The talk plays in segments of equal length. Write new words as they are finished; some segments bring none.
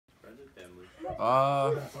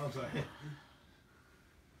Well,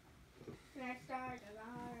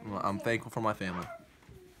 I'm thankful for my family.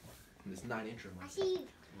 This 9-incher.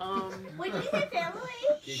 What did you say, family?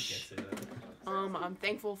 I'm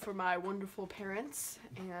thankful for my wonderful parents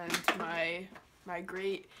and my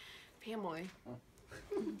great family.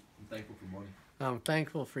 I'm thankful for money. I'm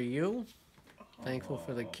thankful for you. Thankful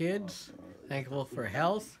for the kids. Thankful for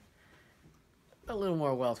health. A little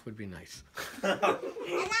more wealth would be nice. I'm not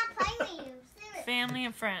playing with you. Family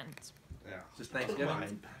and friends. Yeah. Just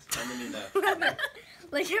Thanksgiving.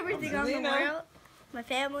 Like everything on the world. My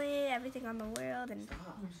family, everything on the world, and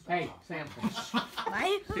Hey, Sam.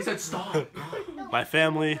 my He said stop. My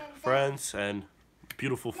family, friends, and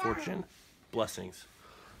beautiful fortune. Blessings.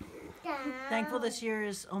 Thankful this year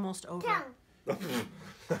is almost over.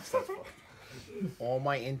 All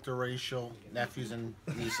my interracial nephews and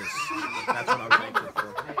nieces. That's what I'm thankful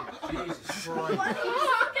for. Jesus Christ.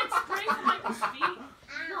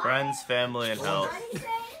 Friends, family, and health.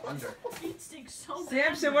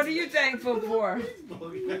 Samson, what are you thankful for?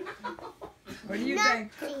 What are you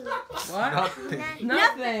thankful? What?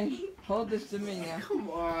 Nothing. Hold this to me now. Come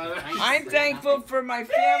on. I'm thankful for my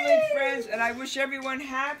family, friends, and I wish everyone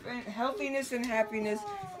healthiness and happiness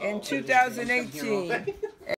in 2018.